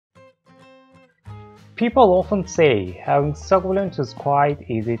People often say having succulents is quite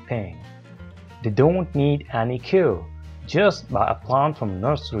easy thing. They don't need any care. Just buy a plant from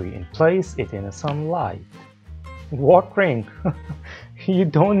nursery and place it in the sunlight. Watering? You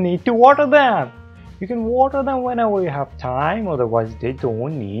don't need to water them. You can water them whenever you have time, otherwise they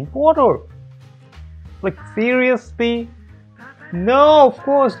don't need water. Like seriously? No, of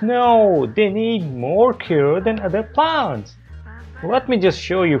course no. They need more care than other plants. Let me just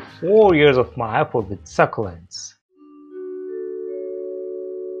show you 4 years of my effort with succulents.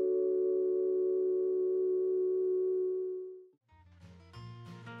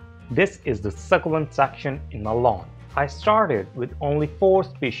 This is the succulent section in my lawn. I started with only 4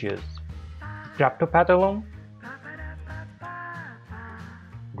 species: Graptopetalum,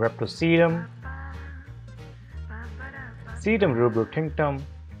 Graptosedum, Sedum rubrotinctum,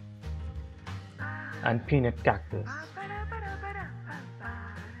 and peanut cactus.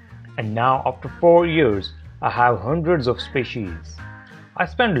 And now after 4 years, I have hundreds of species. I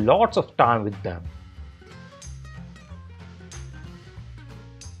spend lots of time with them.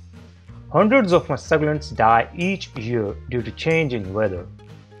 Hundreds of my succulents die each year due to change in weather.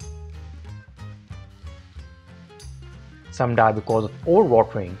 Some die because of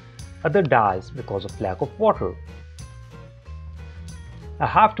overwatering, others dies because of lack of water. I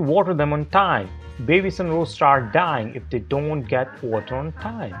have to water them on time. Baby sunrose start dying if they don't get water on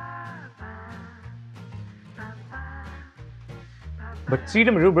time. But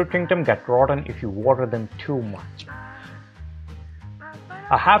Sedum rubrotinctum get rotten if you water them too much.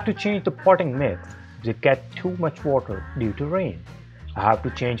 I have to change the potting mix if they get too much water due to rain. I have to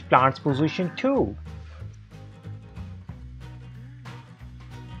change plant's position too.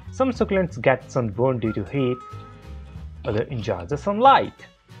 Some succulents get sunburned due to heat, others enjoy the sunlight.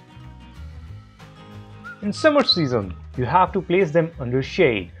 In summer season, you have to place them under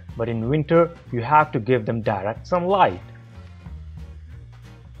shade, but in winter, you have to give them direct sunlight.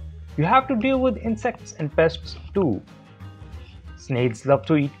 You have to deal with insects and pests too. Snails love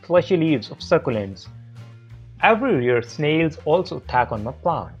to eat fleshy leaves of succulents. Every year, snails also attack on my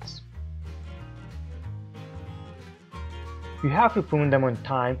plants. You have to prune them on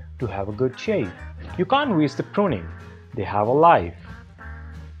time to have a good shape. You can't waste the pruning. They have a life.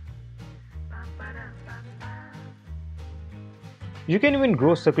 You can even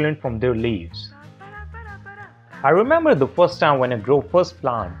grow succulent from their leaves. I remember the first time when I grew first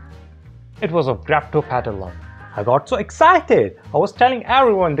plant. It was of Graptopetalum. I got so excited. I was telling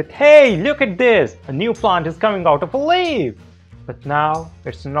everyone that, hey, look at this, a new plant is coming out of a leaf. But now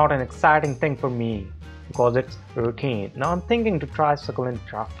it's not an exciting thing for me because it's routine. Now I'm thinking to try succulent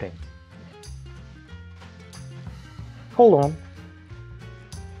grafting. Hold on.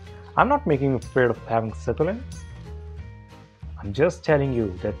 I'm not making you afraid of having succulents. I'm just telling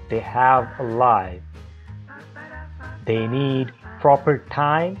you that they have a life. They need proper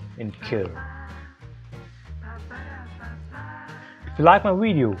time and care. If you like my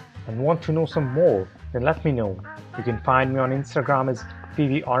video and want to know some more, then let me know. You can find me on Instagram as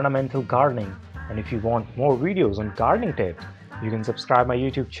Fivi Ornamental Gardening, and if you want more videos on gardening tips, you can subscribe my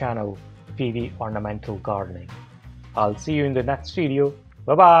YouTube channel Fivi Ornamental Gardening. I'll see you in the next video.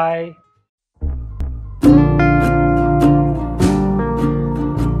 Bye bye.